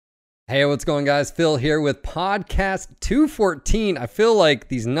Hey, what's going, guys? Phil here with podcast 214. I feel like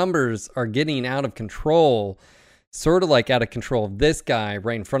these numbers are getting out of control, sort of like out of control of this guy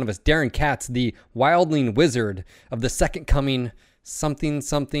right in front of us, Darren Katz, the wildling wizard of the second coming, something,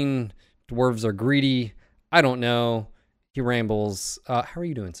 dwarves are greedy. I don't know. He rambles. How are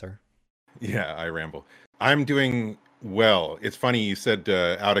you doing, sir? Yeah, I ramble. I'm doing well. It's funny you said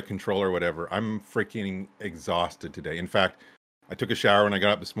out of control or whatever. I'm freaking exhausted today. In fact, I took a shower when I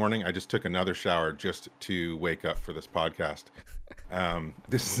got up this morning. I just took another shower just to wake up for this podcast.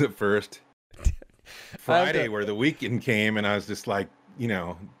 This is the first Friday where the weekend came, and I was just like,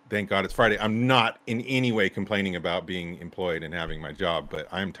 thank God it's Friday. I'm not in any way complaining about being employed and having my job, but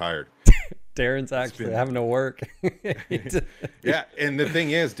I'm tired. Darren's actually having to work. Yeah, and the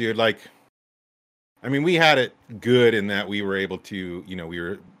thing is, dude, we had it good in that we were able to, we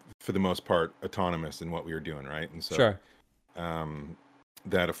were, for the most part, autonomous in what we were doing, right? And so Sure.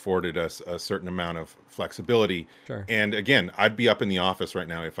 That afforded us a certain amount of flexibility. Sure. And again, I'd be up in the office right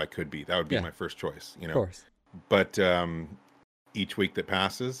now if I could be. That would be my first choice, Of course. But each week that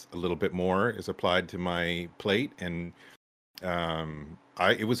passes, a little bit more is applied to my plate, and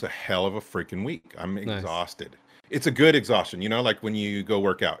it was a hell of a freaking week. I'm exhausted. It's a good exhaustion, like when you go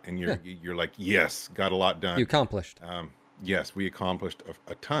work out and you're like, yes, got a lot done. You accomplished. Yes, we accomplished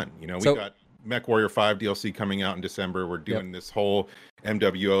a ton. We got Mech Warrior 5 DLC coming out in December. We're doing this whole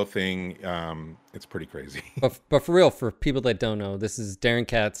MWO thing. It's pretty crazy. But for real, for people that don't know, this is Darren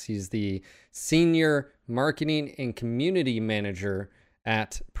Katz. He's the Senior Marketing and Community Manager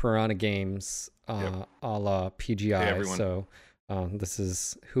at Piranha Games, a la PGI. Hey, everyone. So this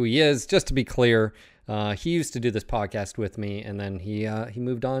is who he is. Just to be clear, he used to do this podcast with me, and then he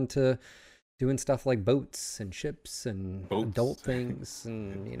moved on to doing stuff like boats and ships and adult things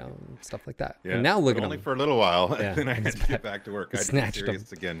and stuff like that. Yeah, and now look at only him for a little while. Yeah, then I had to get back to work. I snatched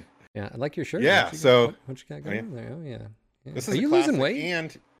serious him again. Yeah, I like your shirt. Yeah, what you got going there? Oh yeah. This Are is you classic, losing weight?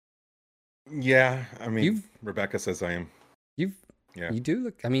 And Rebecca says I am. You do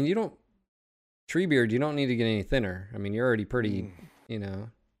look. You don't. Treebeard, you don't need to get any thinner. You're already pretty. Yeah,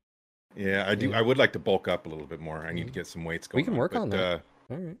 I do. Yeah. I would like to bulk up a little bit more. I need to get some weights going. We can work on that.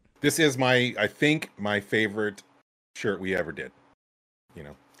 All right. This is I think my favorite shirt we ever did.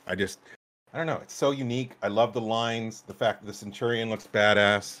 I don't know. It's so unique. I love the lines. The fact that the Centurion looks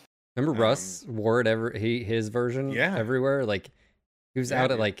badass. Remember Russ wore it his version everywhere? Like he was out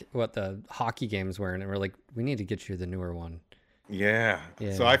at the hockey games wearing it. We're like, we need to get you the newer one. Yeah.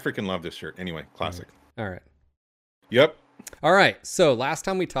 So I freaking love this shirt. Anyway, classic. All right. Yep. All right. So last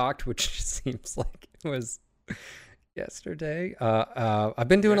time we talked, which seems like it was yesterday, I've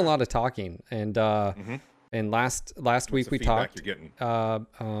been doing a lot of talking, and last week we talked. You're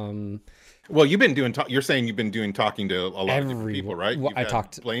getting? Well, you've been doing. You're saying you've been doing talking to a lot of different people, right? I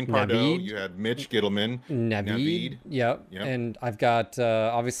talked Blaine Pardo. Naveed, you had Mitch Gittleman. Naveed. Yep. And I've got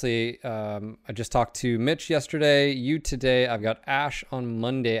obviously I just talked to Mitch yesterday. You today. I've got Ash on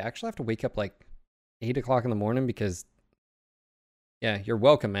Monday. I actually have to wake up like 8 o'clock in the morning because. Yeah, you're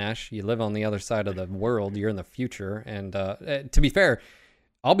welcome, Ash. You live on the other side of the world. You're in the future. And to be fair,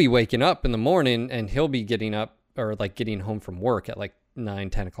 I'll be waking up in the morning and he'll be getting up or like getting home from work at like 9,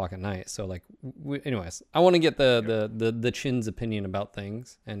 10 o'clock at night. So like, anyways, I want to get the Chin's opinion about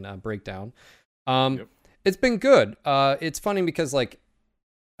things and breakdown. It's been good. It's funny because like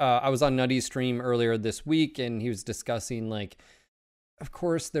I was on Nutty's stream earlier this week and he was discussing like, of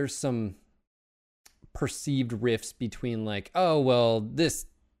course, there's some perceived rifts between like, oh well,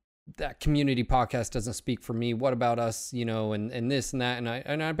 that community podcast doesn't speak for me, what about us, and this and that,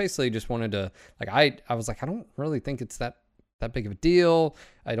 and I basically just wanted to like I was like, I don't really think it's that big of a deal.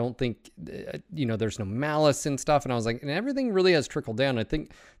 I don't think there's no malice and stuff, and I was like, and everything really has trickled down. I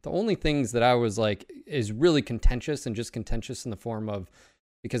think the only things that I was like is really contentious and just contentious in the form of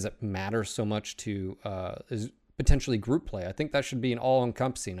because it matters so much to is potentially group play. I think that should be an all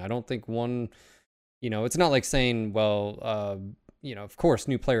encompassing. I don't think one it's not like saying, well, of course,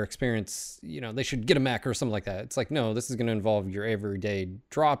 new player experience, they should get a mech or something like that. It's like, no, this is going to involve your everyday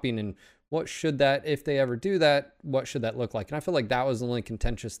dropping. And what should that, if they ever do that, what should that look like? And I feel like that was the only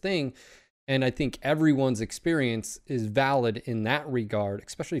contentious thing. And I think everyone's experience is valid in that regard,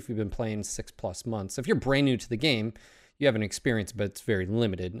 especially if you've been playing 6+ months. If you're brand new to the game, you have an experience, but it's very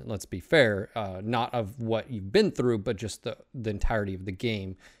limited. Let's be fair, not of what you've been through, but just the entirety of the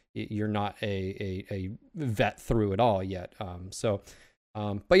game. You're not a vet through it all yet.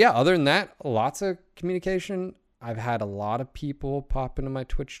 But yeah, other than that, lots of communication. I've had a lot of people pop into my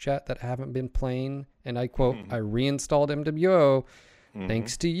Twitch chat that haven't been playing. And I quote, I reinstalled MWO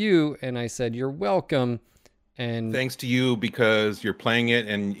thanks to you. And I said, you're welcome. And thanks to you because you're playing it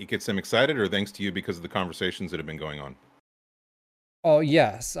and it gets them excited, or thanks to you because of the conversations that have been going on? oh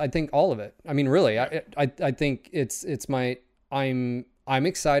yes, I think all of it. I mean, really, Yeah. I think it's my I'm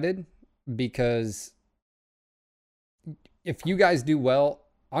excited because if you guys do well,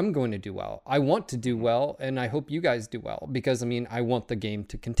 I'm going to do well. I want to do well, and I hope you guys do well because I mean, I want the game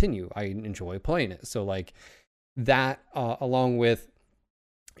to continue. I enjoy playing it. So like that, along with,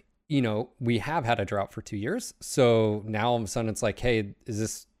 you know, we have had a drought for 2 years. So now all of a sudden it's like, hey,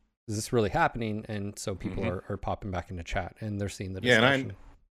 is this really happening? And so people are popping back into chat and they're seeing the discussion. Yeah,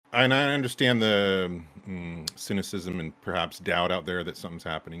 and I understand the cynicism and perhaps doubt out there that something's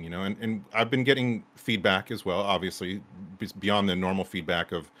happening, you know, and I've been getting feedback as well, obviously, beyond the normal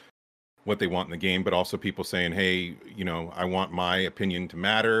feedback of what they want in the game, but also people saying, hey, you know, I want my opinion to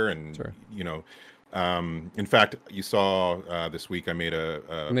matter. And, Sure. you know, in fact, you saw this week I made a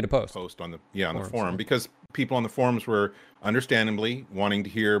post on the forum because people on the forums were understandably wanting to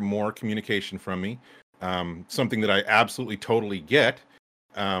hear more communication from me. Something that I absolutely totally get.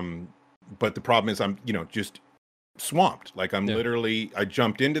 But the problem is I'm, you know, just swamped. Like I'm literally, I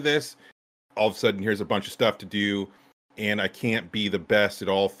jumped into this. All of a sudden, here's a bunch of stuff to do, and I can't be the best at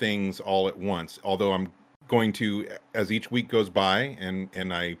all things all at once. Although I'm going to, as each week goes by,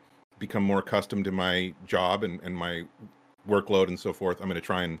 and I become more accustomed to my job and my workload and so forth, I'm going to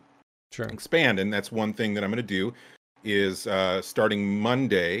try and expand. And that's one thing that I'm going to do is starting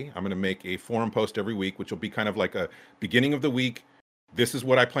Monday, I'm going to make a forum post every week, which will be kind of like a beginning of the week. This is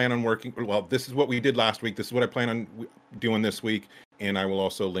what I plan on working. Well, this is what we did last week. This is what I plan on doing this week. And I will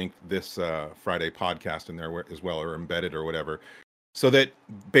also link this Friday podcast in there as well, or embedded or whatever. So that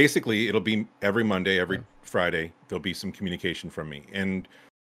basically it'll be every Monday, every Friday, there'll be some communication from me. And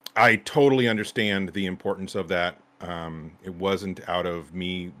I totally understand the importance of that. It wasn't out of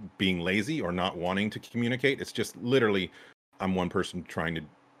me being lazy or not wanting to communicate. It's just literally I'm one person trying to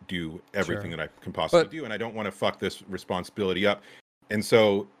do everything that I can possibly do. And I don't want to fuck this responsibility up. And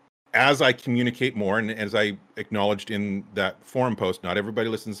so as I communicate more, and as I acknowledged in that forum post, not everybody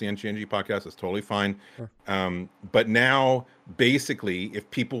listens to the NCNG podcast. That's totally fine. But now, basically,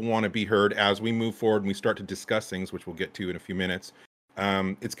 if people want to be heard as we move forward and we start to discuss things, which we'll get to in a few minutes,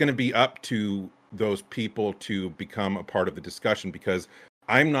 it's going to be up to those people to become a part of the discussion, because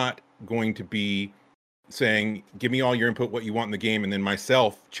I'm not going to be saying, give me all your input, what you want in the game, and then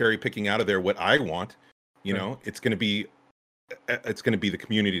myself cherry picking out of there what I want. You know, it's going to be the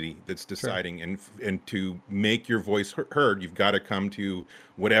community that's deciding. And to make your voice heard, you've got to come to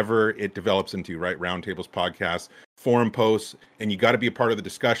whatever it develops into, right? Roundtables, podcasts, forum posts, and you got to be a part of the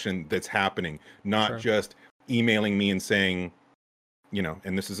discussion that's happening, not just emailing me and saying, you know,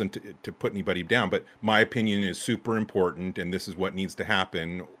 and this isn't to put anybody down, but my opinion is super important and this is what needs to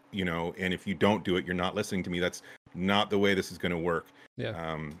happen, you know, and if you don't do it, you're not listening to me. That's not the way this is going to work.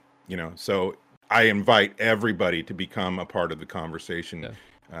 You know, so I invite everybody to become a part of the conversation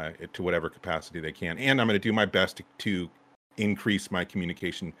to whatever capacity they can. And I'm going to do my best to increase my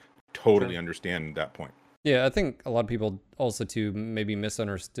communication. Totally understand that point. Yeah, I think a lot of people also too maybe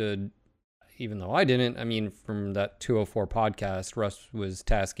misunderstood, even though I didn't. I mean, from that 204 podcast, Russ was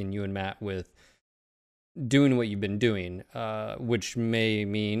tasking you and Matt with doing what you've been doing, which may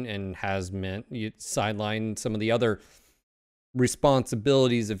mean and has meant you sideline some of the other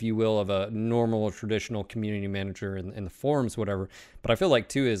responsibilities, if you will, of a normal or traditional community manager in the forums, whatever. But I feel like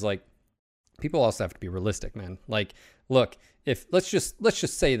too is like people also have to be realistic, man. Like, look, if let's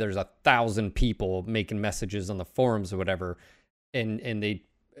just say there's 1,000 people making messages on the forums or whatever, and they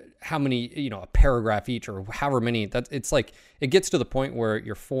how many, you know, a paragraph each or however many, that it's like it gets to the point where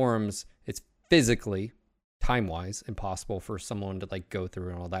your forums, it's physically time-wise impossible for someone to like go through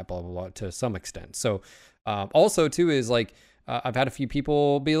and all that blah blah blah to some extent. So also too is like I've had a few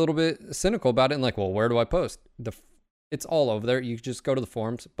people be a little bit cynical about it and like, well, where do I post? It's all over there. You just go to the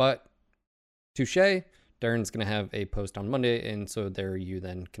forums. But touche, Darren's going to have a post on Monday, and so there you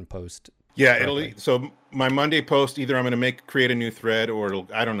then can post. Yeah, so my Monday post, either I'm going to create a new thread, or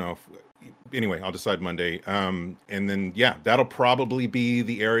I don't know. Anyway, I'll decide Monday. And then, yeah, that'll probably be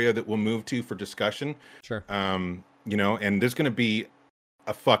the area that we'll move to for discussion. Sure. You know, and there's going to be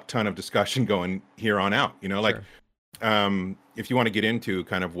a fuck ton of discussion going here on out, you know, like, if you want to get into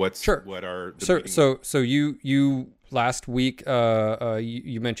kind of what are so you last week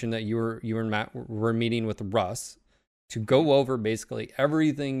you mentioned that you and Matt were meeting with Russ to go over basically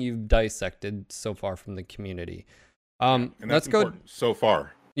everything you've dissected so far from the community. And that's good so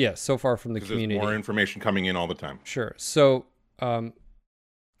far. Yeah, so far from the community. There's more information coming in all the time. Sure. So can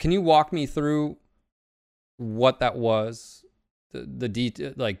you walk me through what that was, the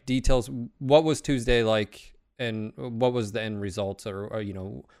details? What was Tuesday like and what was the end result, or you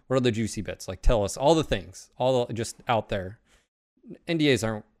know, what are the juicy bits? Like, tell us all the things, all just out there. NDAs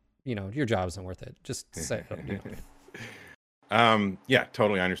aren't, you know, your job isn't worth it. Just say it. You know. Yeah,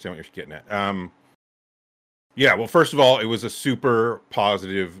 totally. I understand what you're getting at. Yeah, well, first of all, it was a super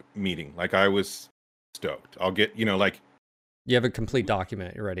positive meeting. Like, I was stoked. I'll get, you know, like, you have a complete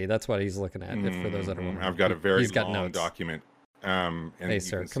document ready. That's what he's looking at. If for those that are wondering, I've got a very long document. And hey,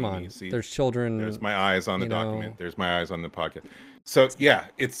 sir, come on. See, there's children. There's my eyes on the document. There's my eyes on the podcast. So yeah,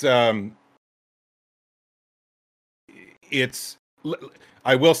 it's.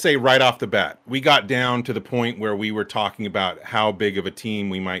 I will say right off the bat, we got down to the point where we were talking about how big of a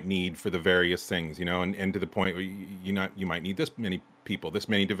team we might need for the various things, you know, and to the point where you might need this many people, this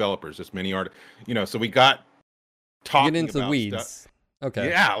many developers, this many art, you know. So we got talking get into about the weeds. Stuff. Okay.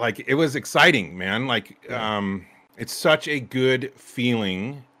 Yeah, like it was exciting, man. Like it's such a good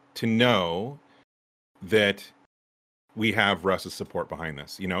feeling to know that we have Russ's support behind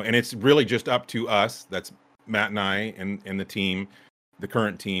this, you know, and it's really just up to us. That's Matt and I and the team, the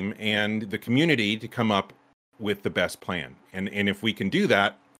current team, and the community to come up with the best plan. And if we can do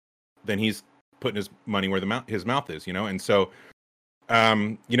that, then he's putting his money where his mouth is, you know. And so,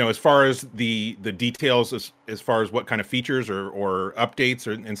 you know, as far as the details, as far as what kind of features or updates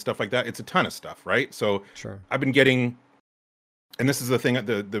and stuff like that, it's a ton of stuff, right? So sure. I've been getting, and this is the thing,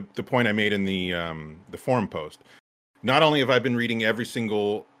 the point I made in the forum post. Not only have I been reading every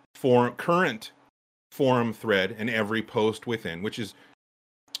single current forum thread and every post within, which is,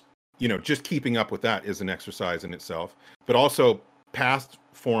 you know, just keeping up with that is an exercise in itself, but also past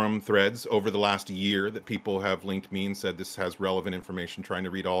forum threads over the last year that people have linked me and said this has relevant information, trying to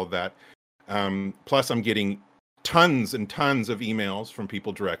read all of that. Plus I'm getting tons and tons of emails from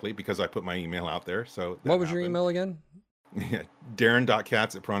people directly because I put my email out there. So what was your email again? Yeah,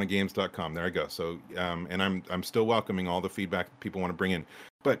 Darren.Katz@piranhagames.com. There I go. So, and I'm still welcoming all the feedback people want to bring in.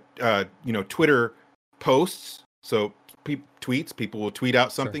 But you know, Twitter posts. So tweets. People will tweet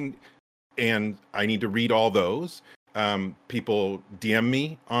out something, sure, and I need to read all those. People DM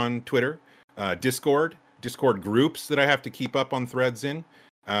me on Twitter, Discord groups that I have to keep up on threads in.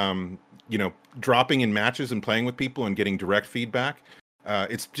 You know, dropping in matches and playing with people and getting direct feedback.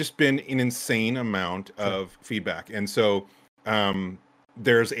 It's just been an insane amount of feedback. And so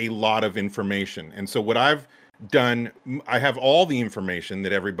there's a lot of information. And so what I've done, I have all the information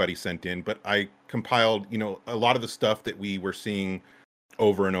that everybody sent in, but I compiled, you know, a lot of the stuff that we were seeing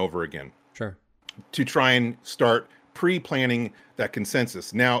over and over again. Sure. To try and start pre-planning that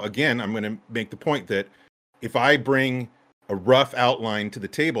consensus. Now, again, I'm going to make the point that if I bring a rough outline to the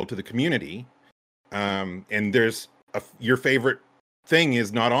table, to the community, and there's your favorite thing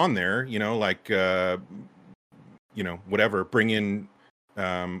is not on there, you know, like you know, whatever, bring in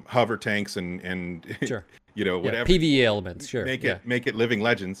hover tanks and sure, you know, whatever PvE elements, sure, make it living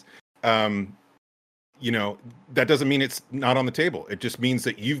legends. You know, that doesn't mean it's not on the table. It just means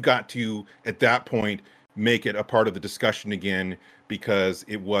that you've got to, at that point, make it a part of the discussion again, because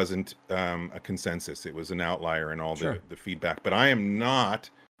it wasn't a consensus. It was an outlier in all the feedback. But I am not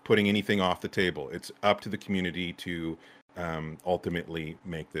putting anything off the table. It's up to the community to ultimately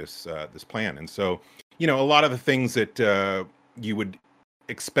make this plan. And so, you know, a lot of the things that you would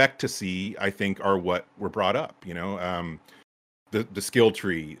expect to see, I think, are what were brought up. You know, the skill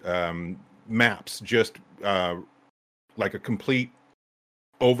tree, maps, just like a complete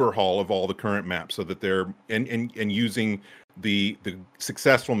overhaul of all the current maps, so that they're and using the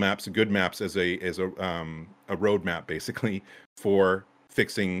successful maps, the good maps, as a roadmap, basically, for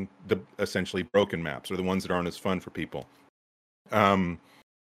fixing the essentially broken maps, or the ones that aren't as fun for people.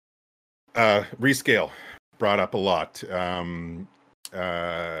 Rescale brought up a lot.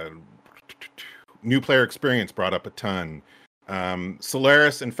 New player experience brought up a ton.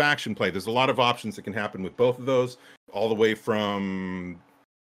 Solaris and faction play. There's a lot of options that can happen with both of those, all the way from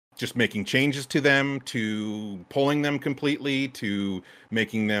just making changes to them, to pulling them completely, to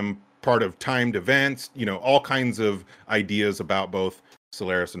making them part of timed events. You know, all kinds of ideas about both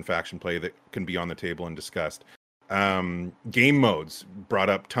Solaris and faction play that can be on the table and discussed. Game modes brought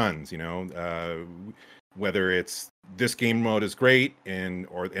up tons, you know, whether it's this game mode is great and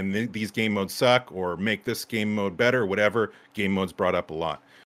these game modes suck, or make this game mode better, whatever. Game modes brought up a lot.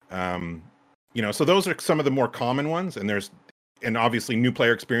 You know, so those are some of the more common ones, and obviously new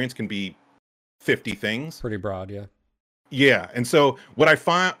player experience can be 50 things. Pretty broad, yeah. Yeah, and so what I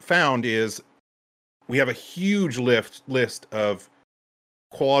found is we have a huge list of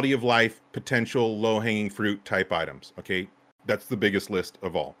quality of life, potential low-hanging fruit type items. Okay, that's the biggest list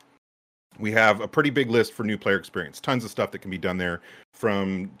of all. we have a pretty big list for new player experience. Tons of stuff that can be done there,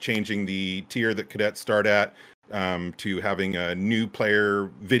 from changing the tier that cadets start at, to having a new player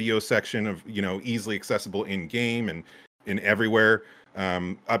video section of, easily accessible in game and in everywhere,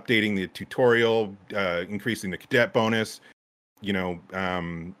 updating the tutorial, increasing the cadet bonus,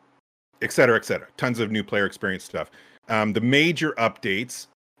 et cetera, et cetera. Tons of new player experience stuff. The major updates,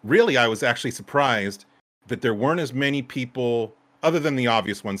 really, I was actually surprised that there weren't as many people, other than the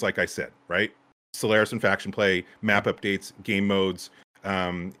obvious ones, like I said, right? Solaris and faction play, map updates, game modes,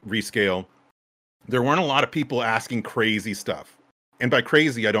 rescale. There weren't a lot of people asking crazy stuff. And by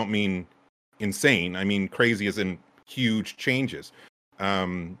crazy, I don't mean insane. I mean crazy as in huge changes.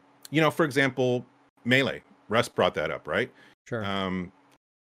 For example, Melee. Russ brought that up, right? Sure.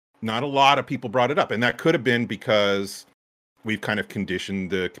 Not a lot of people brought it up. And that could have been because we've kind of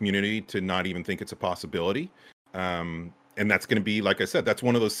conditioned the community to not even think it's a possibility. And that's going to be, like I said, that's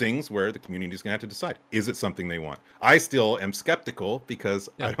one of those things where the community is going to have to decide, is it something they want? I still am skeptical because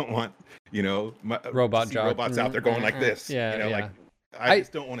I don't want, robots out there going like this. Like I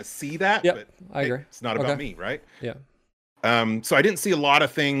just don't want to see that. Yep, but I agree. It's not about me, right? Yeah. So I didn't see a lot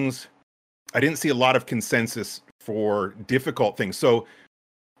of things. I didn't see a lot of consensus for difficult things. So,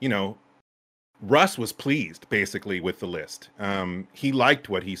 Russ was pleased basically with the list. He liked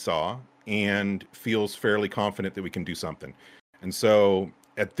what he saw and feels fairly confident that we can do something. And so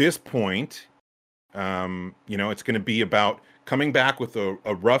at this point, it's going to be about coming back with a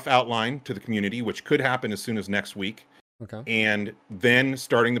rough outline to the community, which could happen as soon as next week. Okay. And then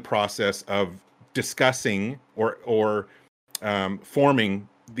starting the process of discussing or forming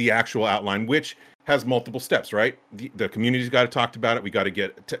the actual outline, which has multiple steps, right? The community's got to talk about it. We got to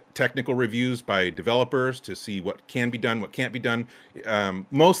get technical reviews by developers to see what can be done, what can't be done.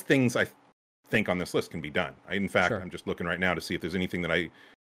 Most things I think on this list can be done. In fact, I'm just looking right now to see if there's anything that I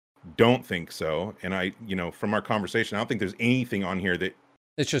don't think so. And from our conversation, I don't think there's anything on here that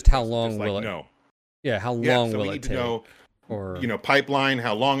it's just how long will it? No. Yeah, how long will it take? Know, or pipeline,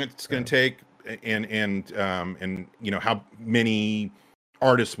 how long it's going to take, and how many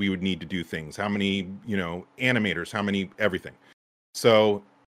artists we would need to do things, how many animators, how many everything. So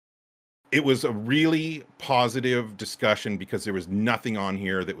it was a really positive discussion because there was nothing on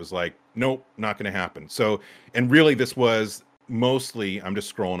here that was like, nope, not going to happen. So, and really this was mostly, I'm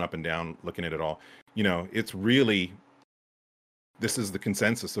just scrolling up and down looking at it all, it's really, this is the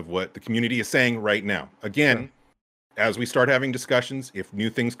consensus of what the community is saying right now. Again, as we start having discussions, if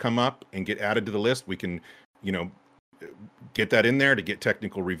new things come up and get added to the list, we can, get that in there to get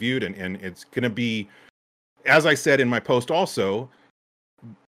technical reviewed. And it's going to be, as I said in my post also,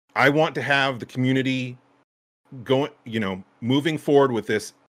 I want to have the community going, moving forward with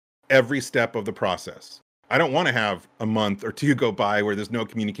this every step of the process. I don't want to have a month or two go by where there's no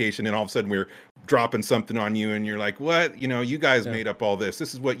communication and all of a sudden we're dropping something on you and you're like, what? You guys made up all this.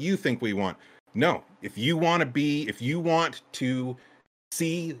 This is what you think we want. No, if you want to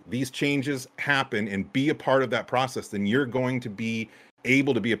see these changes happen and be a part of that process, then you're going to be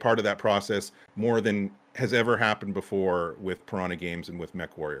able to be a part of that process more than has ever happened before with Piranha Games and with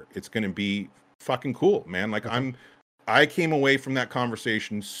MechWarrior. It's going to be fucking cool, man. Like I came away from that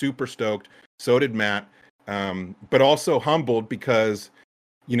conversation super stoked. So did Matt. But also humbled because,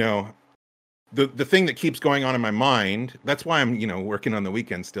 the thing that keeps going on in my mind, that's why I'm, working on the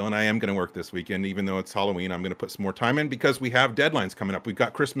weekend still. And I am going to work this weekend, even though it's Halloween. I'm going to put some more time in because we have deadlines coming up. We've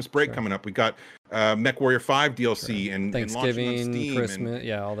got Christmas break coming up. We've got MechWarrior 5 DLC and Thanksgiving, and Steam Christmas,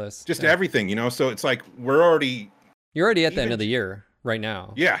 and all this. Just everything, So it's like you're already at the end of the year right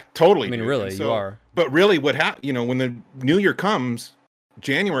now. Yeah, totally. I mean, really, you are. But really what when the new year comes,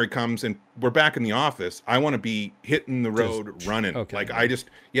 January comes and we're back in the office, I want to be hitting the road running. Okay. Like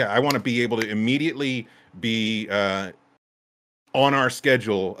I want to be able to immediately be on our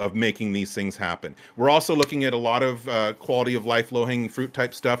schedule of making these things happen. We're also looking at a lot of quality of life, low-hanging fruit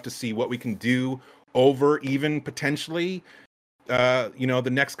type stuff to see what we can do over even potentially, the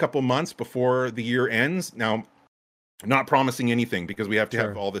next couple months before the year ends. Now, not promising anything because we have to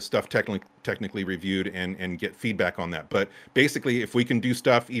have all this stuff technically reviewed and get feedback on that. But basically, if we can do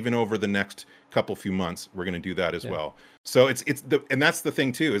stuff even over the next few months, we're going to do that as well. So and that's the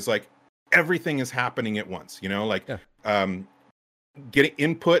thing too, is like everything is happening at once, getting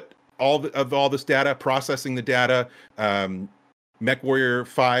input all this data, processing the data, MechWarrior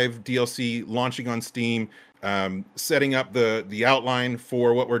 5 DLC launching on Steam, setting up the outline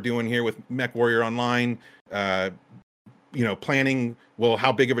for what we're doing here with MechWarrior Online, planning, well,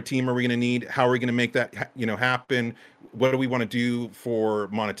 how big of a team are we going to need? How are we going to make that, happen? What do we want to do for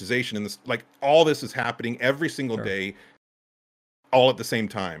monetization? And this, like, all this is happening every single day. all at the same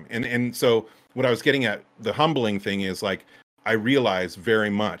time. And so what I was getting at, the humbling thing is like, I realize very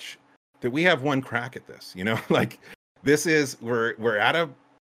much that we have one crack at this, you know, like this is, we're at a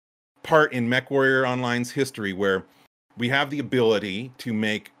part in MechWarrior Online's history where we have the ability to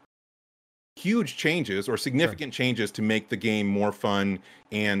make huge changes or significant changes to make the game more fun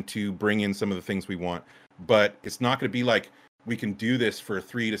and to bring in some of the things we want. But it's not going to be like we can do this for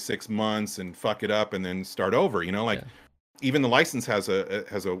 3 to 6 months and fuck it up and then start over, you know, like even the license has a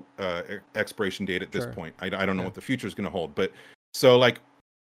expiration date at this point. I don't know what the future is going to hold, but so like,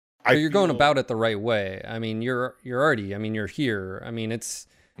 you're going about it the right way. I mean, you're already, I mean, you're here. I mean, it's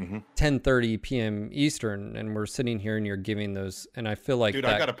 10:30 p.m. Eastern, and we're sitting here, and you're giving those. And I feel like, dude,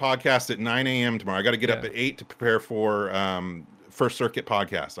 I got a podcast at 9 a.m. tomorrow. I got to get up at 8 to prepare for First Circuit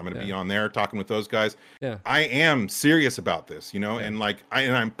podcast. I'm going to be on there talking with those guys. Yeah, I am serious about this, you know, and like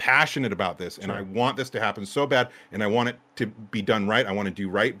I'm passionate about this, and I want this to happen so bad, and I want it to be done right. I want to do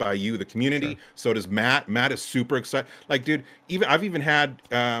right by you, the community. So does Matt. Matt is super excited. Like, dude, I've even had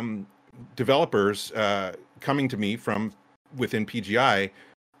developers coming to me from within PGI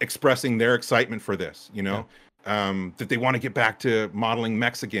expressing their excitement for this, you know, that they want to get back to modeling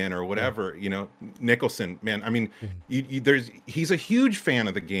mechs again or whatever, you know. Nicholson, man, I mean, he's a huge fan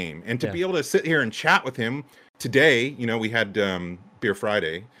of the game, and to be able to sit here and chat with him today, you know, we had Beer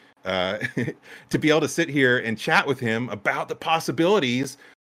Friday, to be able to sit here and chat with him about the possibilities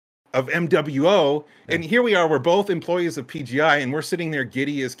of MWO, and here we are, we're both employees of PGI, and we're sitting there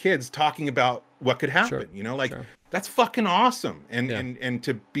giddy as kids talking about what could happen, you know, like that's fucking awesome. And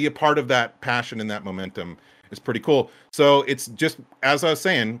to be a part of that passion and that momentum is pretty cool. So it's just, as I was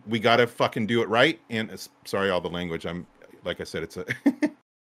saying, we got to fucking do it right. And sorry, all the language. I'm, like I said, it's a,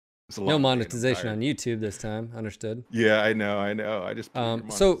 it's a no monetization on YouTube this time. Understood. Yeah, I know. I just,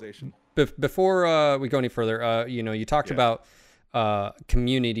 monetization. So before we go any further, you know, you talked about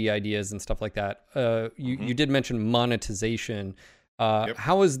community ideas and stuff like that. You did mention monetization.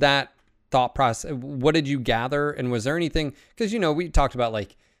 How is that thought process? What did you gather, and was there anything, because, you know, we talked about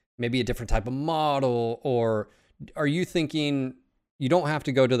like maybe a different type of model, or are you thinking you don't have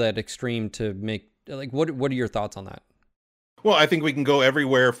to go to that extreme to make, like, what are your thoughts on that? Well, I think we can go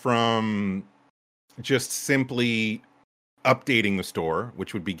everywhere from just simply updating the store,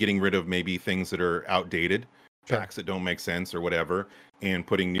 which would be getting rid of maybe things that are outdated, packs that don't make sense or whatever, and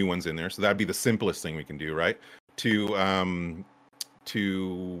putting new ones in there. So that'd be the simplest thing we can do, right? To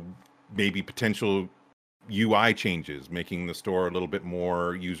maybe potential UI changes, making the store a little bit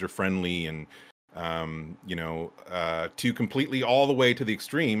more user friendly, and you know, to completely all the way to the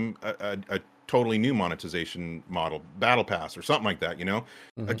extreme, a totally new monetization model, battle pass or something like that, you know.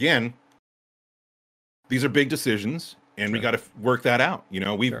 Again, these are big decisions, and we got to work that out, you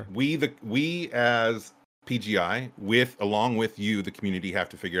know. We as PGI, along with you, the community, have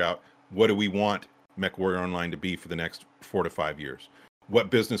to figure out, what do we want MechWarrior Online to be for the next 4 to 5 years? What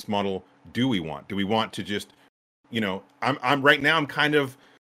business model do we want? Do we want to just, you know, I'm right now, I'm kind of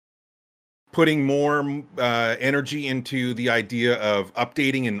putting more energy into the idea of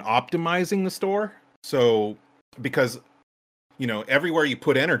updating and optimizing the store. So, because, you know, everywhere you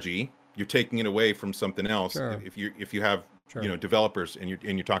put energy, you're taking it away from something else. If you have you know, developers, and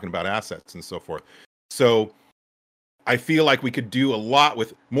you're talking about assets and so forth. So I feel like we could do a lot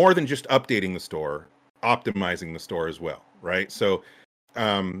with more than just updating the store, optimizing the store as well, right? So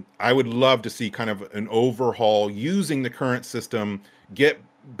I would love to see kind of an overhaul using the current system, get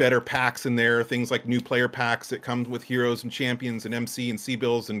better packs in there, things like new player packs that come with heroes and champions and MC and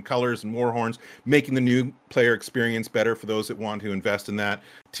C-bills and colors and warhorns, making the new player experience better for those that want to invest in that,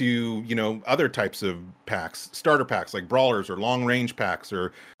 to, you know, other types of packs, starter packs like brawlers or long range packs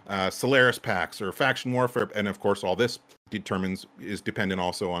or Solaris packs or faction warfare. And of course, all this is dependent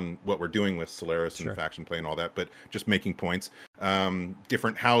also on what we're doing with Solaris and the faction play and all that, but just making points,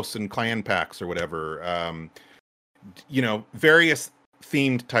 different house and clan packs or whatever, you know, various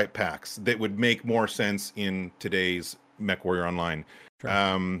themed type packs that would make more sense in today's MechWarrior Online.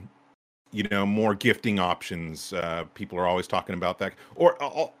 You know, more gifting options. People are always talking about that,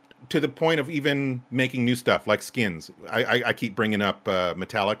 or to the point of even making new stuff like skins. I keep bringing up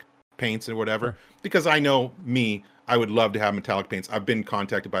metallic paints or whatever, because I know I would love to have metallic paints. I've been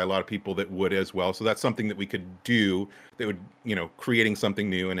contacted by a lot of people that would as well. So that's something that we could do, that would, you know, creating something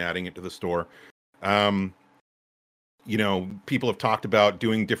new and adding it to the store. You know, people have talked about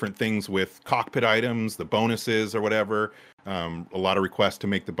doing different things with cockpit items, the bonuses or whatever. A lot of requests to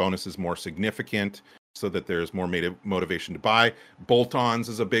make the bonuses more significant. so that there's more motivation to buy. Bolt-ons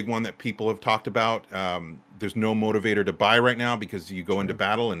is a big one that people have talked about. There's no motivator to buy right now because you go into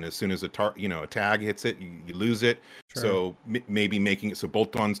battle, and as soon as a tag hits it, you lose it. Sure. So maybe making it so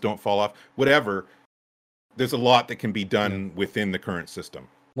bolt-ons don't fall off. Whatever. There's a lot that can be done within the current system.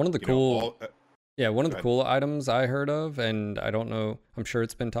 One of the cool items I heard of, and I don't know, I'm sure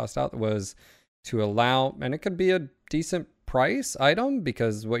it's been tossed out, was to allow, and it could be a decent price item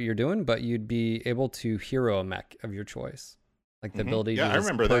because what you're doing, but you'd be able to hero a mech of your choice, like the ability to just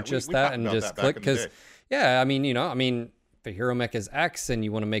purchase that and just click. Because I mean, if a hero mech is X and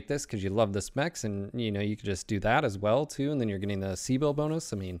you want to make this because you love this mechs, and you could just do that as well too, and then you're getting the C-bill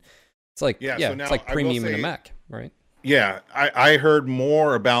bonus. I mean, it's like it's like premium in a mech, right? Yeah, I heard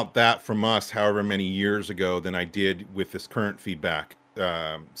more about that from us however many years ago than I did with this current feedback.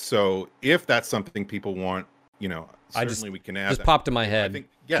 So if that's something people want, certainly we can add. Just popped in my head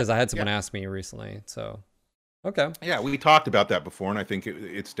because I had someone ask me recently. So, okay. Yeah, we talked about that before, and I think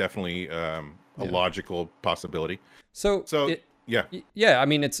it's definitely a logical possibility. So I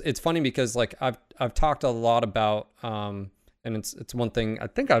mean, it's funny because like I've talked a lot about, and it's one thing I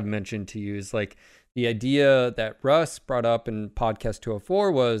think I've mentioned to you is like the idea that Russ brought up in podcast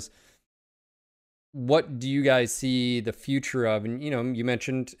 204 was, what do you guys see the future of? And you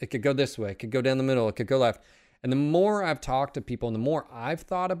mentioned it could go this way, it could go down the middle, it could go left. And the more I've talked to people and the more I've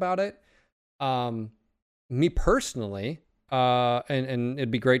thought about it, me personally, and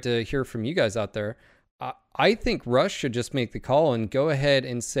it'd be great to hear from you guys out there. I think Rush should just make the call and go ahead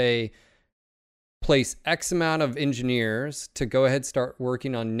and say, place X amount of engineers to go ahead, start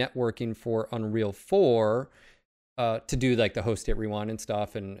working on networking for Unreal 4 to do like the host state rewind and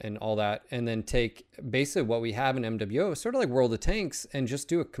stuff and all that. And then take basically what we have in MWO, sort of like World of Tanks, and just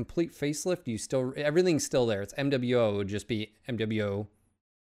do a complete facelift. Everything's still there. It's MWO, it would just be MWO,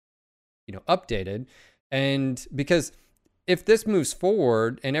 updated. And because if this moves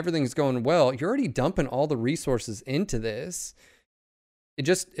forward and everything's going well, you're already dumping all the resources into this.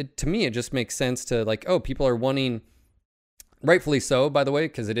 To me, it just makes sense to like, people are wanting, rightfully so, by the way,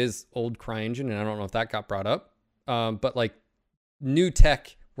 because it is old CryEngine, and I don't know if that got brought up. But like new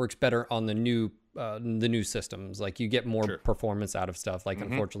tech works better on the new systems. Like you get more performance out of stuff. Like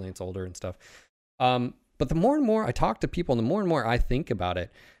unfortunately it's older and stuff. But the more and more I talk to people and the more and more I think about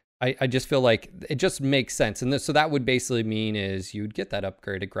it, I just feel like it just makes sense. And so that would basically mean is you'd get that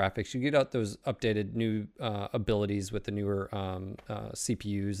upgraded graphics. You get out those updated new abilities with the newer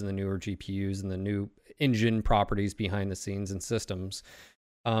CPUs and the newer GPUs and the new engine properties behind the scenes and systems.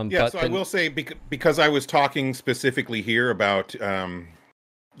 I will say, because I was talking specifically here about,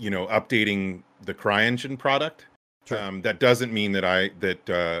 updating the CryEngine product. That doesn't mean that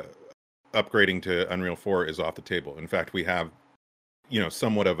upgrading to Unreal 4 is off the table. In fact, we have,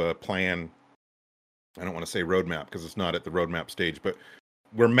 somewhat of a plan. I don't want to say roadmap because it's not at the roadmap stage, but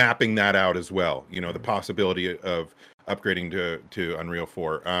we're mapping that out as well. The possibility of upgrading to Unreal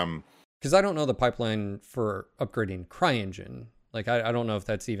 4. Because I don't know the pipeline for upgrading CryEngine. Like, I don't know if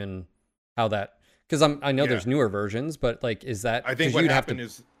that's even how that, because I know there's newer versions, but like, is that, I think what happened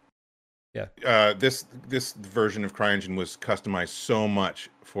is, this version of CryEngine was customized so much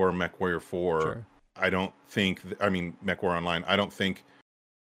for MechWarrior 4. Sure. I don't think, MechWarrior Online, I don't think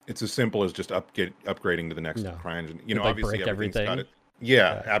it's as simple as just upgrading to the next CryEngine. Obviously break everything. Got it.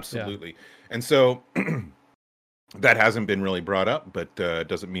 Yeah, absolutely. Yeah. And so that hasn't been really brought up, but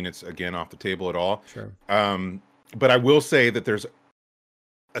doesn't mean it's again off the table at all. Sure. But I will say that there's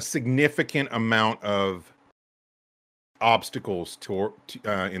a significant amount of obstacles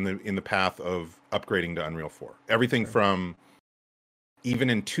in the path of upgrading to Unreal 4. Everything from, even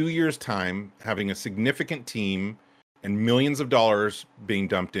in 2 years' time, having a significant team and millions of dollars being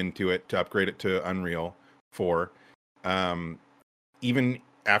dumped into it to upgrade it to Unreal 4. Even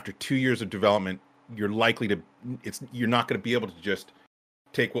after 2 years of development, you're not going to be able to just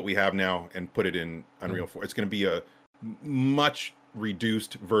take what we have now and put it in Unreal 4. It's going to be a much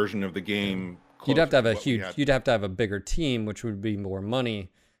reduced version of the game. You'd have to have a bigger team, which would be more money.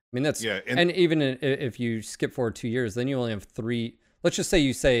 I mean, that's, and even if you skip forward 2 years, then you only have 3. Let's just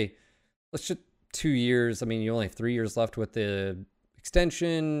say 2 years. I mean, you only have 3 years left with the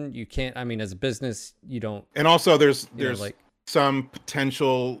extension. You can't, as a business, you don't. And also there's some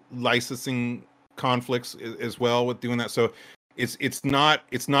potential licensing conflicts as well with doing that. So it's not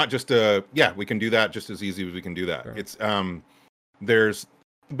just we can do that just as easy as we can do that. Sure. It's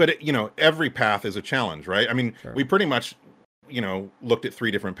every path is a challenge, right? We pretty much looked at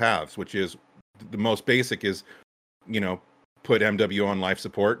 3 different paths, which is the most basic is put MWO on life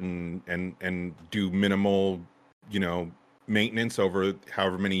support and do minimal maintenance over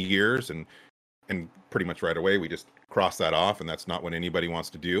however many years and and pretty much right away we just cross that off, and that's not what anybody wants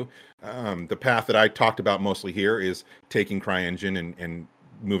to do. The path that I talked about mostly here is taking CryEngine and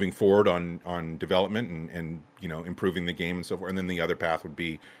moving forward on development and improving the game and so forth. And then the other path would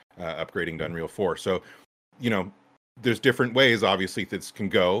be upgrading to Unreal 4. So, there's different ways, obviously, this can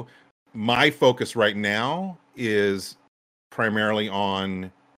go. My focus right now is primarily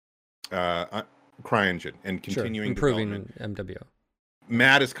on CryEngine and continuing improving MWO.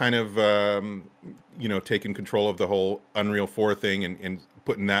 Matt is kind of taking control of the whole Unreal 4 thing and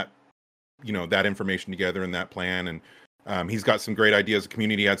putting that that information together and that plan, and he's got some great ideas. The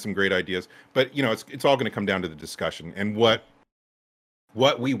community had some great ideas, but it's all going to come down to the discussion and what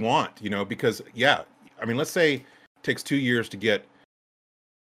we want, because I mean, let's say it takes 2 years to get,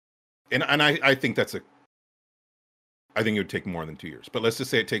 and I think I think it would take more than 2 years, but let's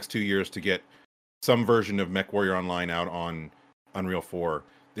just say it takes 2 years to get some version of MechWarrior Online out on Unreal 4.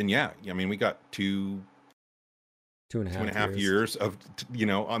 Then I mean, we got two and a half years of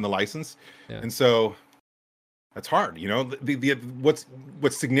on the license, and so that's hard. What's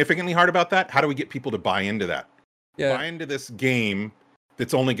significantly hard about that? How do we get people to buy into that? Buy into this game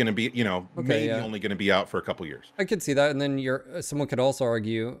that's only going to be only going to be out for a couple years. I could see that, and then someone could also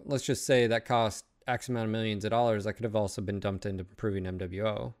argue, let's just say that cost X amount of millions of dollars, that could have also been dumped into improving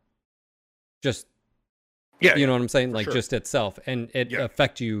MWO. Just you know what I'm saying? Like, just itself, and it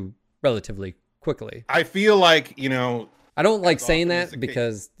affect you relatively quickly. I feel like, I don't like saying that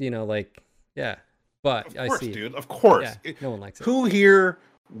because, but of course, I see. Dude, of course. Yeah, no one likes it. Who here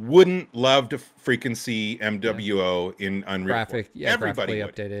wouldn't love to freaking see MWO in Unreal 4? Everybody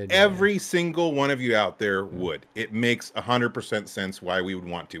would. Updated. Every single one of you out there would. It makes 100% sense why we would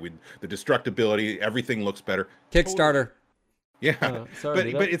want to. The destructibility, everything looks better. Kickstarter. Yeah,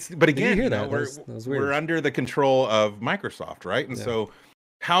 but again, we're under the control of Microsoft, right? And so,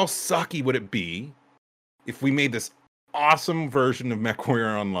 how sucky would it be if we made this awesome version of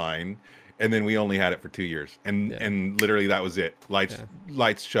MechWarrior Online, and then we only had it for 2 years, and literally that was it.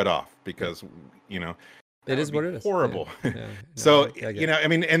 Lights shut off because it is what it is. Horrible. So I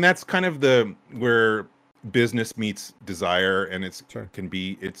mean, and that's kind of where business meets desire, and it's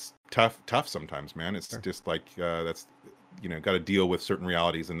tough sometimes, man. It's just like that's. Got to deal with certain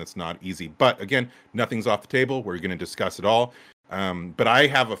realities, and that's not easy. But again, nothing's off the table. We're going to discuss it all. But I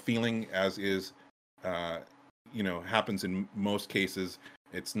have a feeling, as is, happens in most cases,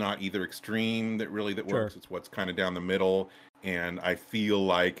 it's not either extreme that works. It's what's kind of down the middle. And I feel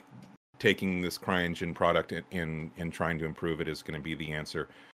like taking this CryEngine product and trying to improve it is going to be the answer.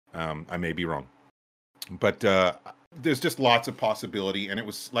 I may be wrong, but there's just lots of possibility. And it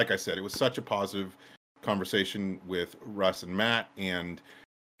was, like I said, it was such a positive conversation with Russ and Matt, and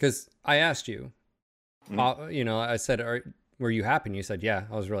because I asked you, I said, were you happy? And you said, yeah,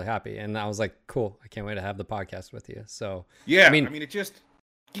 I was really happy. And I was like, cool, I can't wait to have the podcast with you. So I mean, it just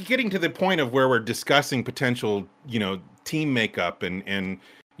getting to the point of where we're discussing potential, team makeup and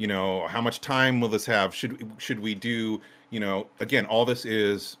how much time will this have? Should we do, again, all this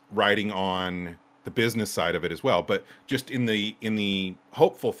is riding on the business side of it as well, but just in the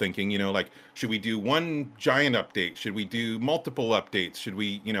hopeful thinking, like, should we do one giant update? Should we do multiple updates? Should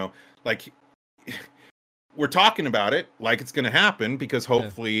we, we're talking about it like it's going to happen because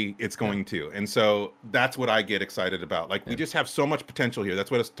hopefully it's going to. And so that's what I get excited about. Like, we just have so much potential here.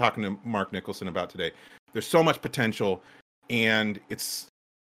 That's what I was talking to Mark Nicholson about today. There's so much potential, and it's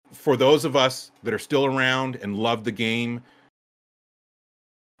for those of us that are still around and love the game,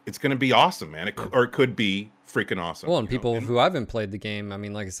 it's going to be awesome, man. It could be freaking awesome. Well, and people who haven't played the game, I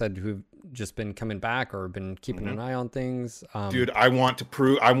mean, like I said, who've just been coming back or been keeping an eye on things. Dude, I want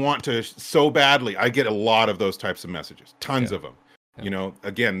to so badly. I get a lot of those types of messages, tons of them. Yeah.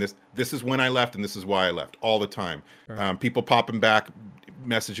 Again, this is when I left, and this is why I left, all the time. Sure. People popping back,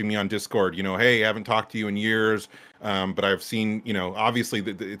 messaging me on Discord, hey, I haven't talked to you in years, but I've seen, obviously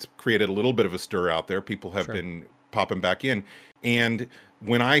it's created a little bit of a stir out there. People have been popping back in, and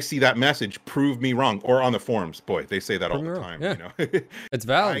when I see that message, prove me wrong, or on the forums, boy, they say that all the time. It's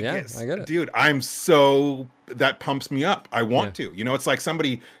valid. I get it, dude. That pumps me up. I want to. It's like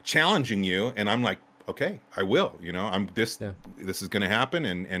somebody challenging you, and I'm like, okay, I will. This is going to happen,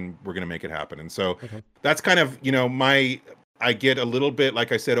 and we're going to make it happen. And so that's kind of I get a little bit,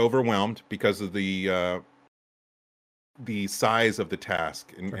 like I said, overwhelmed because of the size of the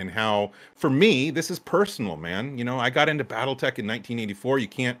task and how, for me, this is personal, man. I got into BattleTech in 1984. You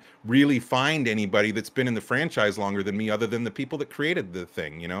can't really find anybody that's been in the franchise longer than me, other than the people that created the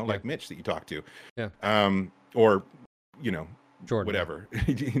thing, like Mitch that you talked to. Or, Jordan. Whatever.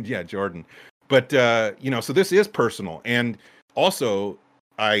 Yeah, Jordan. But, so this is personal. And also,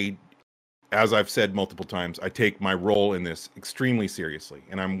 I as I've said multiple times, I take my role in this extremely seriously,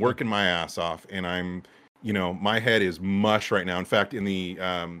 and I'm working my ass off, and I'm, my head is mush right now. In fact, in the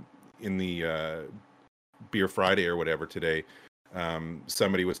Beer Friday or whatever today,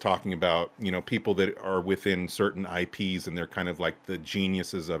 somebody was talking about, people that are within certain IPs, and they're kind of like the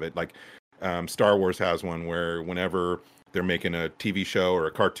geniuses of it. Like Star Wars has one where whenever they're making a TV show or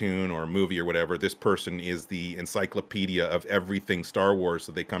a cartoon or a movie or whatever, this person is the encyclopedia of everything Star Wars.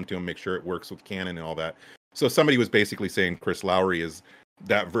 So they come to him, make sure it works with canon and all that. So somebody was basically saying Chris Lowry is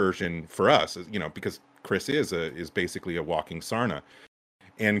that version for us, because Chris is basically a walking Sarna.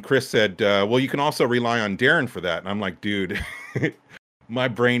 And Chris said, well, you can also rely on Darren for that. And I'm like, dude, my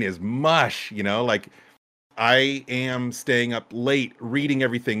brain is mush, like I am staying up late, reading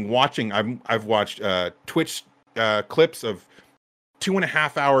everything, watching. I've watched Twitch clips of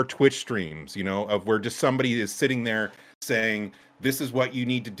 2.5 hour Twitch streams, of where just somebody is sitting there saying, this is what you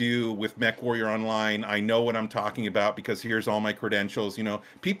need to do with MechWarrior Online. I know what I'm talking about because here's all my credentials.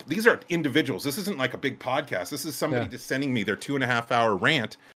 People, these are individuals. This isn't like a big podcast. This is somebody just sending me their 2.5 hour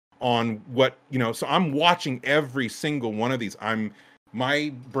rant on what, so I'm watching every single one of these.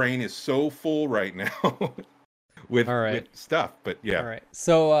 My brain is so full right now with stuff, but yeah. All right.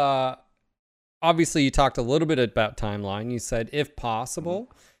 So, obviously, you talked a little bit about timeline. You said, if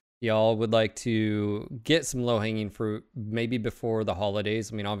possible, y'all would like to get some low-hanging fruit maybe before the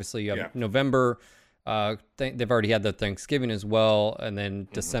holidays. I mean, obviously, you have November. They've already had the Thanksgiving as well. And then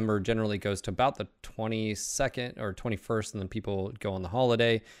December generally goes to about the 22nd or 21st. And then people go on the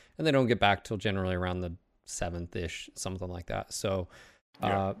holiday. And they don't get back till generally around the 7th-ish, something like that. So,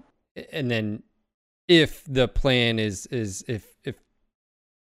 and then if the plan is if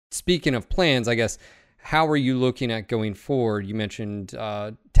speaking of plans, I guess, how are you looking at going forward? You mentioned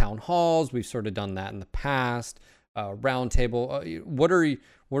town halls. We've sort of done that in the past. Roundtable. What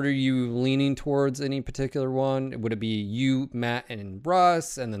are you leaning towards? Any particular one? Would it be you, Matt, and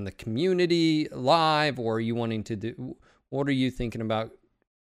Russ, and then the community live, or are you wanting to do? What are you thinking about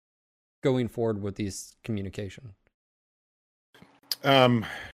going forward with these communication? I'm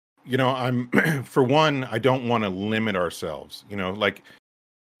for one, I don't want to limit ourselves. Like,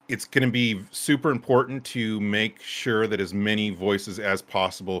 it's going to be super important to make sure that as many voices as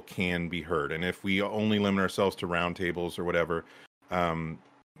possible can be heard. And if we only limit ourselves to roundtables or whatever,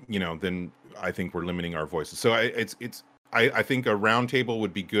 then I think we're limiting our voices. So I think a roundtable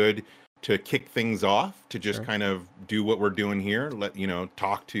would be good to kick things off, to just kind of do what we're doing here.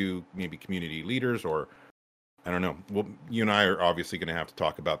 Talk to maybe community leaders, or I don't know. Well, you and I are obviously going to have to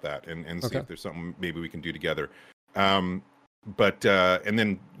talk about that and see if there's something maybe we can do together. But and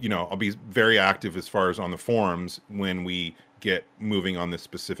then I'll be very active as far as on the forums when we get moving on this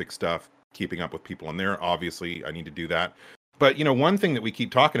specific stuff, keeping up with people on there. Obviously, I need to do that. But one thing that we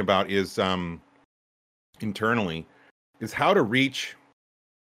keep talking about is internally is how to reach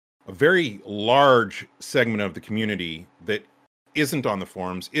a very large segment of the community that isn't on the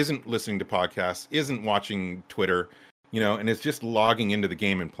forums, isn't listening to podcasts, isn't watching Twitter. And it's just logging into the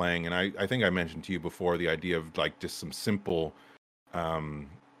game and playing. And I think I mentioned to you before the idea of like just some simple,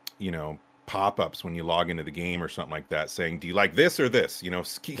 pop-ups when you log into the game or something like that, saying, do you like this or this?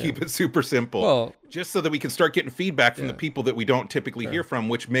 Keep it super simple, just so that we can start getting feedback from the people that we don't typically hear from,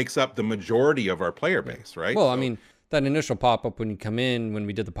 which makes up the majority of our player base, right? Well, I mean, that initial pop-up when you come in, when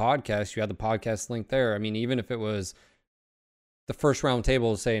we did the podcast, you had the podcast link there. I mean, even if it was the first round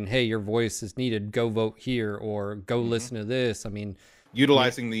table saying, hey, your voice is needed, go vote here, or go listen to this. I mean,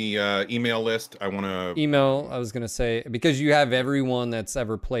 utilizing the email list. I was going to say, because you have everyone that's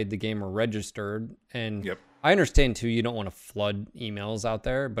ever played the game or registered. And I understand too, you don't want to flood emails out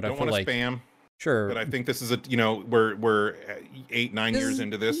there, but I feel like spam. Sure. But I think this is we're 8-9 years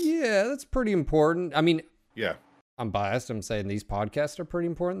into this. Yeah, that's pretty important. I mean, yeah. I'm biased. I'm saying these podcasts are pretty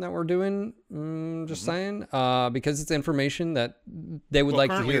important that we're doing. Just saying, because it's information that they would like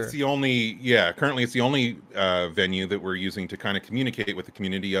to hear. Currently it's the only venue that we're using to kind of communicate with the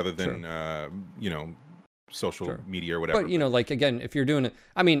community, other than social media or whatever. But like, again, if you're doing it,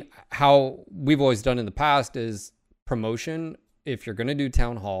 I mean, how we've always done in the past is promotion. If you're going to do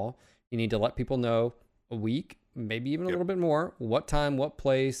town hall, you need to let people know a week, maybe even a little bit more, what time, what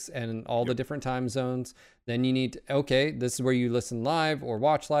place, and all the different time zones. Then you need to, this is where you listen live or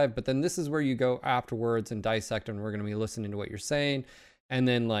watch live, but then this is where you go afterwards and dissect, and we're going to be listening to what you're saying, and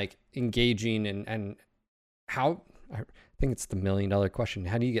then like engaging and how, I think it's the $1 million question.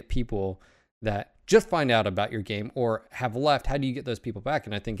 How do you get people that just find out about your game or have left? How do you get those people back?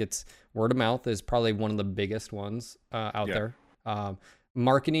 And I think it's word of mouth is probably one of the biggest ones out there.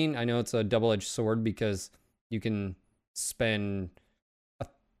 Marketing, I know it's a double-edged sword because you can spend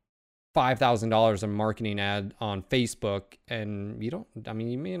 $5,000 a marketing ad on Facebook, and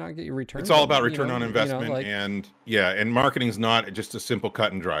you may not get your return. It's all about return on investment, and marketing's not just a simple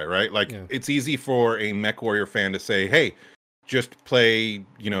cut and dry, right? Like it's easy for a MechWarrior fan to say, hey, just play,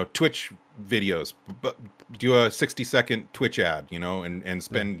 Twitch videos, but do a 60-second Twitch ad, and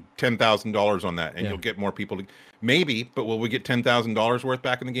spend $10,000 on that, and you'll get more people to maybe, but will we get $10,000 worth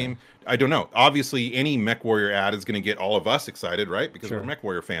back in the game? I don't know. Obviously, any MechWarrior ad is going to get all of us excited, right? Because we're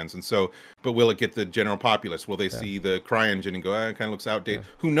MechWarrior fans, and so. But will it get the general populace? Will they see the CryEngine and go, it kind of looks outdated?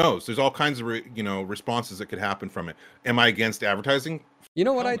 Who knows? There's all kinds of responses that could happen from it. Am I against advertising? You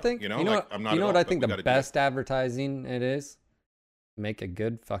know what I think? I'm not. You know what I think the best advertising it is? Make a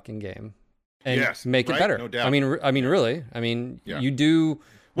good fucking game, and make it better. No doubt. I mean, really. You do.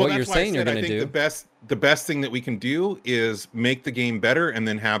 What you're saying you're going to do. The best thing that we can do is make the game better and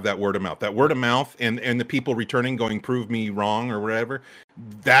then have that word of mouth. That word of mouth and the people returning going, prove me wrong or whatever.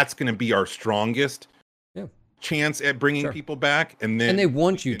 That's going to be our strongest chance at bringing people back. And they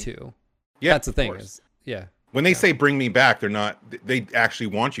want you to. Yeah, that's the thing. When they say bring me back, they actually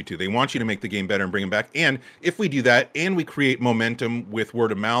want you to. They want you to make the game better and bring them back. And if we do that and we create momentum with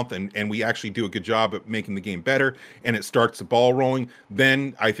word of mouth and we actually do a good job at making the game better and it starts the ball rolling,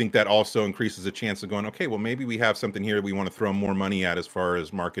 then I think that also increases the chance of going, okay, well, maybe we have something here we want to throw more money at as far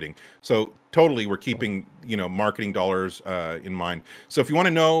as marketing. So totally, we're keeping, marketing dollars in mind. So if you want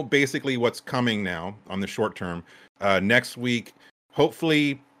to know basically what's coming now on the short term, next week,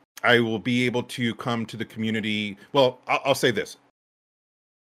 hopefully I will be able to come to the community. Well, I'll say this.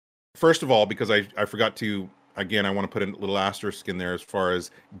 First of all, because I forgot to, again, I want to put a little asterisk in there as far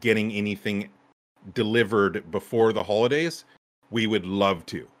as getting anything delivered before the holidays. We would love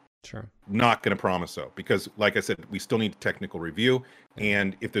to. Sure. Not going to promise so, because like I said, we still need technical review.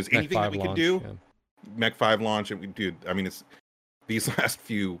 And if there's anything that we can do, Mech 5 launch, and we do, it's these last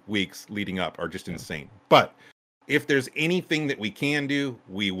few weeks leading up are just insane. But if there's anything that we can do,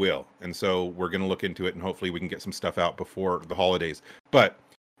 we will. And so we're going to look into it, and hopefully we can get some stuff out before the holidays. But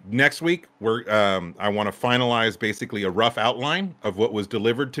next week, I want to finalize basically a rough outline of what was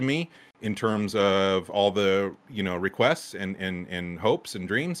delivered to me in terms of all the, requests and hopes and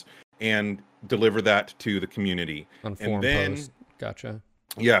dreams, and deliver that to the community. On forum post. Gotcha.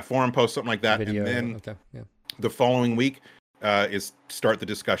 Yeah, forum post, something like that. Video. And then the following week, is start the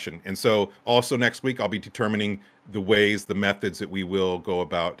discussion. And so also next week, I'll be determining the methods that we will go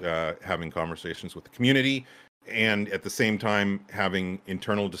about having conversations with the community, and at the same time having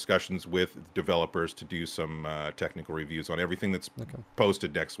internal discussions with developers to do some technical reviews on everything that's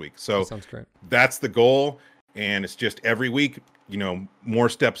posted next week. So that sounds great. That's the goal. And it's just every week, more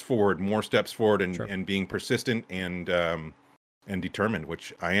steps forward, and being persistent and determined,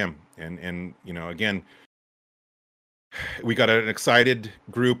 which I am. And again, we got an excited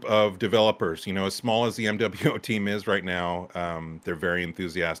group of developers, as small as the MWO team is right now. They're very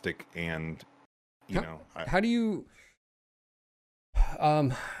enthusiastic, and how do you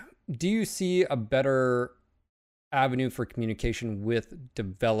see a better avenue for communication with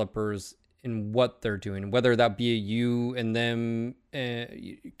developers in what they're doing, whether that be you and them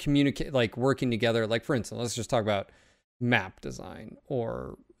communicate, like working together? Like, for instance, let's just talk about map design,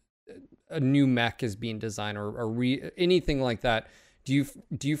 or a new mech is being designed, or anything like that. Do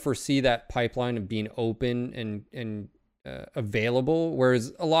you foresee that pipeline of being open and available?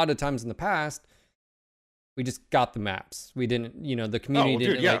 Whereas a lot of times in the past, we just got the maps. We didn't, the community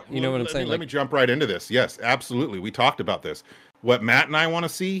didn't. What I'm saying? Let me jump right into this. Yes, absolutely. We talked about this. What Matt and I want to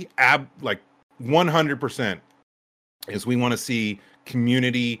see, 100%, is we want to see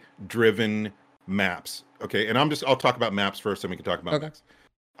community-driven maps. Okay, and I'll talk about maps first, and we can talk about mechs.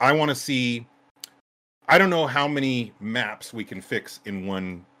 I want to see, I don't know how many maps we can fix in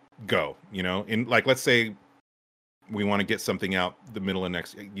one go, let's say we want to get something out the middle of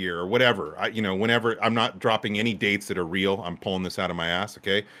next year or whatever. Whenever, I'm not dropping any dates that are real. I'm pulling this out of my ass.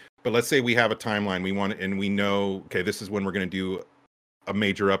 Okay. But let's say we have a timeline and we know, okay, this is when we're going to do a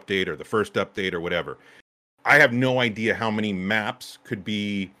major update or the first update or whatever. I have no idea how many maps could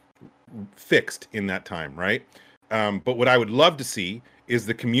be fixed in that time. Right. But what I would love to see is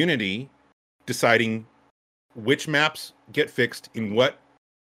the community deciding which maps get fixed in what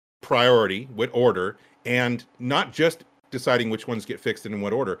priority, what order, and not just deciding which ones get fixed and in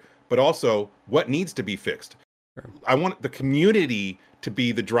what order, but also what needs to be fixed. Sure. I want the community to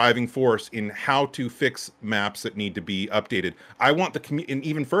be the driving force in how to fix maps that need to be updated. I want and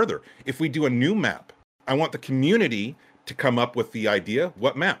even further, if we do a new map, I want the community to come up with the idea.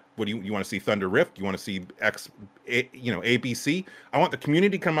 What map? What do you want to see? Thunder Rift? You want to see ABC? I want the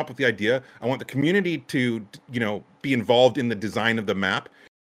community to come up with the idea. I want the community to, be involved in the design of the map.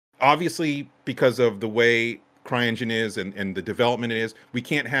 obviously because of the way CryEngine is and the development it is, we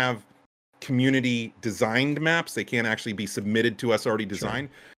can't have community designed maps. They can't actually be submitted to us already designed.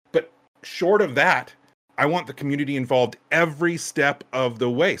 Sure. But short of that, I want the community involved every step of the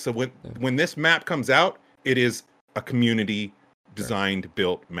way. So when this map comes out, it is a community designed,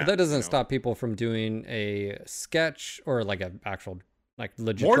 built map. But that doesn't stop people from doing a sketch or like an actual like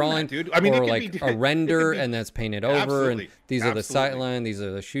legit more drawing, that, dude. I mean, or like a render and that's painted over, and these are the sightline, these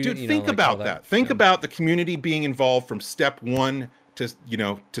are the shooting. Dude, think about that. Think about the community being involved from step 1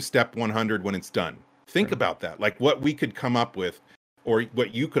 to step 100 when it's done. Think about that, like what we could come up with, or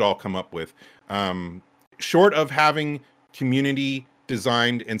what you could all come up with. Short of having community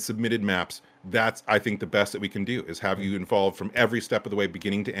designed and submitted maps, that's, I think, the best that we can do is have you involved from every step of the way,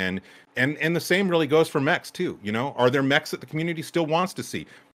 beginning to end. And the same really goes for mechs too. Are there mechs that the community still wants to see?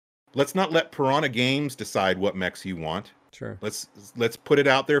 Let's not let Piranha Games decide what mechs you want. Sure. Let's put it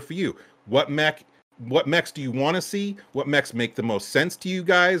out there for you. What mechs do you want to see? What mechs make the most sense to you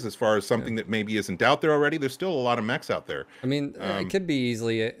guys as far as something that maybe isn't out there already? There's still a lot of mechs out there. I mean, it could be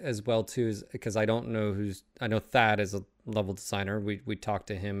easily as well too, because I don't know I know Thad is a level designer. We talked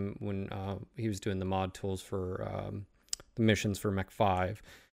to him when he was doing the mod tools for the missions for Mech 5.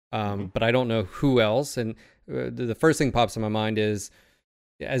 But I don't know who else. And the first thing pops in my mind is,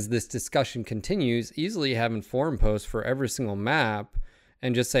 as this discussion continues, easily having forum posts for every single map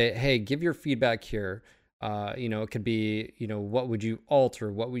and just say, hey, give your feedback here. It could be, what would you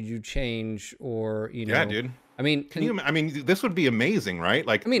alter? What would you change? Or, yeah, dude. I mean, this would be amazing, right?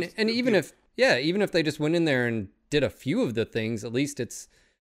 Like, I mean, and even if they just went in there and did a few of the things, at least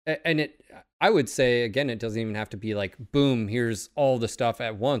I would say, again, it doesn't even have to be like, boom, here's all the stuff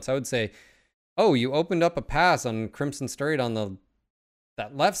at once. I would say, oh, you opened up a pass on Crimson Strait on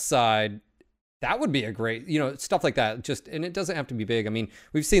that left side. That would be a great, stuff like that. And it doesn't have to be big. I mean,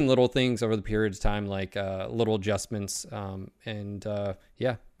 we've seen little things over the period of time, like little adjustments. Yeah,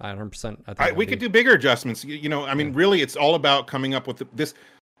 100%. I think we could do bigger adjustments. Really, it's all about coming up with this.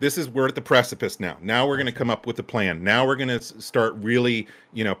 We're at the precipice now. Now we're going to come up with a plan. Now we're going to start really,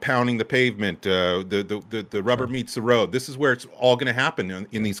 pounding the pavement. The rubber meets the road. This is where it's all going to happen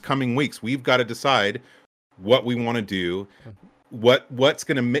in these coming weeks. We've got to decide what we want to do. What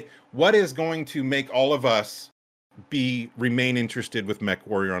is going to make all of us remain interested with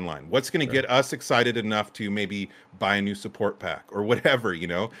MechWarrior Online? What's going to get us excited enough to maybe buy a new support pack or whatever,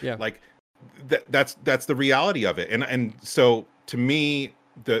 Yeah. Like that's the reality of it. And so to me,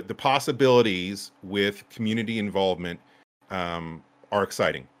 the possibilities with community involvement are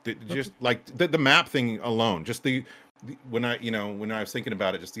exciting. Just like the map thing alone, just when I was thinking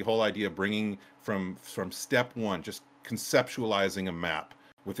about it, just the whole idea of bringing from step 1, just conceptualizing a map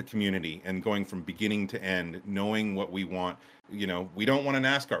with the community and going from beginning to end, knowing what we want. We don't want a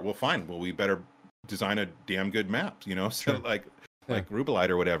NASCAR. Well, fine. Well, we better design a damn good map, so Sure. like Rubelite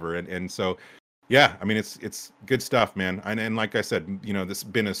or whatever. And so, yeah, I mean, it's good stuff, man. And like I said, this has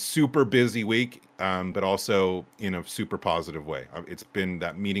been a super busy week, but also in a super positive way. It's been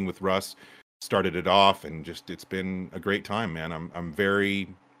that meeting with Russ started it off, and it's been a great time, man. I'm very,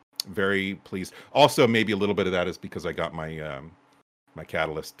 very pleased. Also, maybe a little bit of that is because I got my my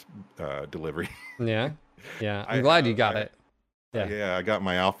Catalyst delivery. Yeah. I'm glad you got it. Yeah, I got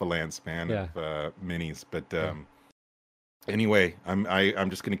my Alpha Lance, man, of minis. But anyway, I'm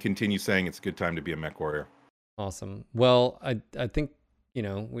just going to continue saying it's a good time to be a mech warrior. Awesome. Well, I think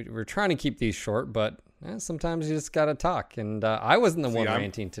we're trying to keep these short, but sometimes you just got to talk. And I wasn't the one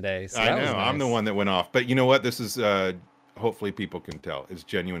ranting today. So I know. Nice. I'm the one that went off. But you know what? This is hopefully people can tell. It's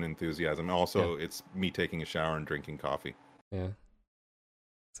genuine enthusiasm. Also, it's me taking a shower and drinking coffee. Yeah.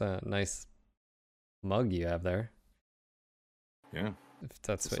 It's a nice mug you have there. Yeah. If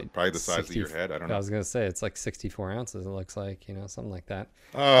that's probably the size of your head. I don't know. I was going to say, it's like 64 ounces, it looks like, something like that.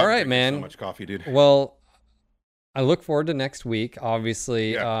 All right, man. So much coffee, dude. Well, I look forward to next week.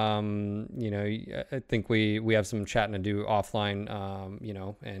 Obviously, Yeah. I think we have some chatting to do offline,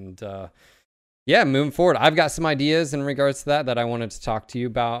 and moving forward, I've got some ideas in regards to that I wanted to talk to you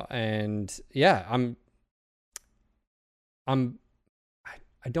about. And yeah, I'm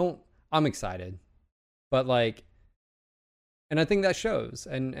excited, but like, and I think that shows.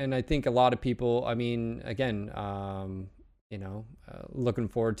 And I think a lot of people, I mean, again, looking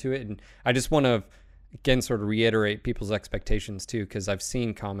forward to it. And I just want to, again, sort of reiterate people's expectations too, because I've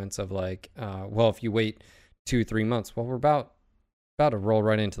seen comments of like, well, if you wait 2-3 months, well, we're about to roll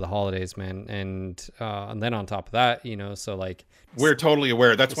right into the holidays, man. And then on top of that, so like, we're totally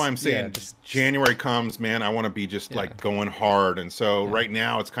aware. That's why I'm saying January comes, man, I want to be just like going hard. And so right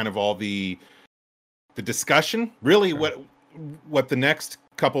now it's kind of all the discussion, really what the next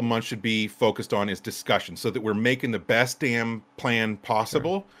couple months should be focused on is discussion, so that we're making the best damn plan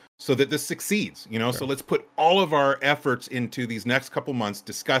possible, so that this succeeds, you know. So let's put all of our efforts into these next couple months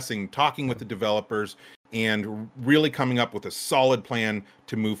discussing, talking with the developers, and really coming up with a solid plan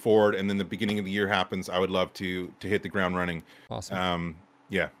to move forward. And then the beginning of the year happens, I would love to hit the ground running. Awesome.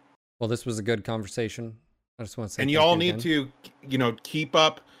 Yeah. Well, this was a good conversation. I just want to say, and you all need to, you know, keep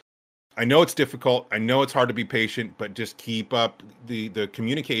up. I know it's difficult. I know it's hard to be patient, but just keep up the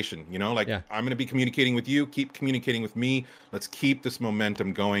communication, you know, like I'm going to be communicating with you, keep communicating with me. Let's keep this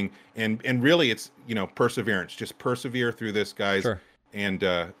momentum going. And really it's, you know, perseverance, just persevere through this, guys. And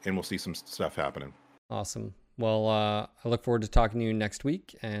we'll see some stuff happening. Awesome. Well, I look forward to talking to you next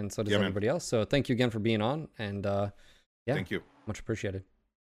week, and so does everybody else. So thank you again for being on, and thank you. Much appreciated.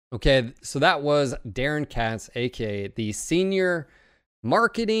 Okay, so that was Darren Katz, aka the Senior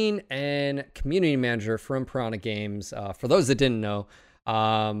Marketing and Community Manager from Piranha Games. For those that didn't know,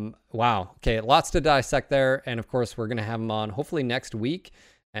 wow. Okay, lots to dissect there, and of course we're gonna have him on hopefully next week,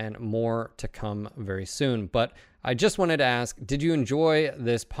 and more to come very soon. But I just wanted to ask, did you enjoy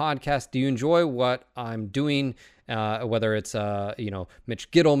this podcast? Do you enjoy what I'm doing? Whether it's, you know,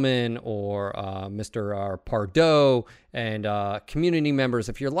 Mitch Gittleman or Mr. Pardo and community members.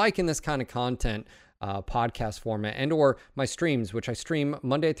 If you're liking this kind of content, podcast format, and or my streams, which I stream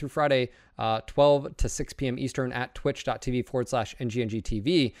Monday through Friday, 12 to 6 p.m. Eastern at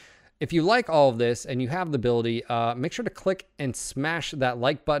twitch.tv/NGNGTV. If you like all of this and you have the ability, make sure to click and smash that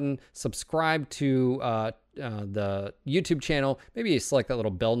like button, subscribe to the YouTube channel. Maybe you select that little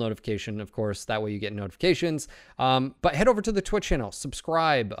bell notification, of course, that way you get notifications. But head over to the Twitch channel,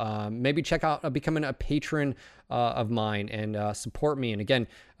 subscribe, maybe check out becoming a patron of mine and support me. And again,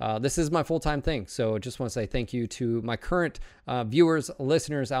 this is my full-time thing. So I just want to say thank you to my current viewers,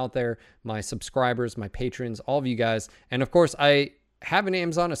 listeners out there, my subscribers, my patrons, all of you guys. And of course, I have an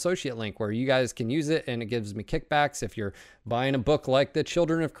Amazon associate link where you guys can use it, and it gives me kickbacks if you're buying a book like The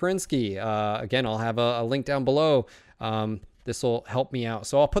Children of Kerensky. Again, I'll have a link down below. This will help me out,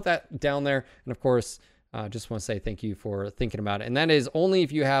 so I'll put that down there. And of course, just want to say thank you for thinking about it, and that is only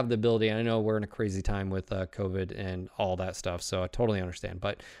if you have the ability. I know we're in a crazy time with COVID and all that stuff, so I totally understand.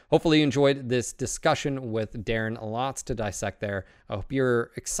 But hopefully you enjoyed this discussion with Darren. Lots to dissect there. I hope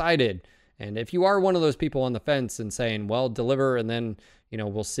you're excited. And if you are one of those people on the fence and saying, well, deliver and then, you know,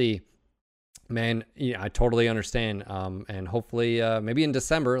 we'll see, man, yeah, I totally understand. And hopefully maybe in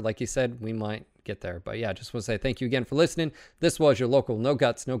December, like you said, we might get there. But yeah, just want to say thank you again for listening. This was your local No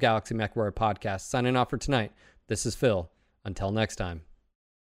Guts, No Galaxy MechWarrior podcast. Signing off for tonight. This is Phil. Until next time.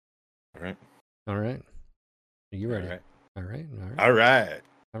 All right. All right. Are you ready? All right. All right. All right. All right.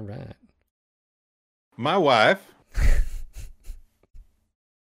 All right. My wife.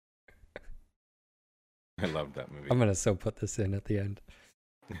 I love that movie. I'm going to put this in at the end.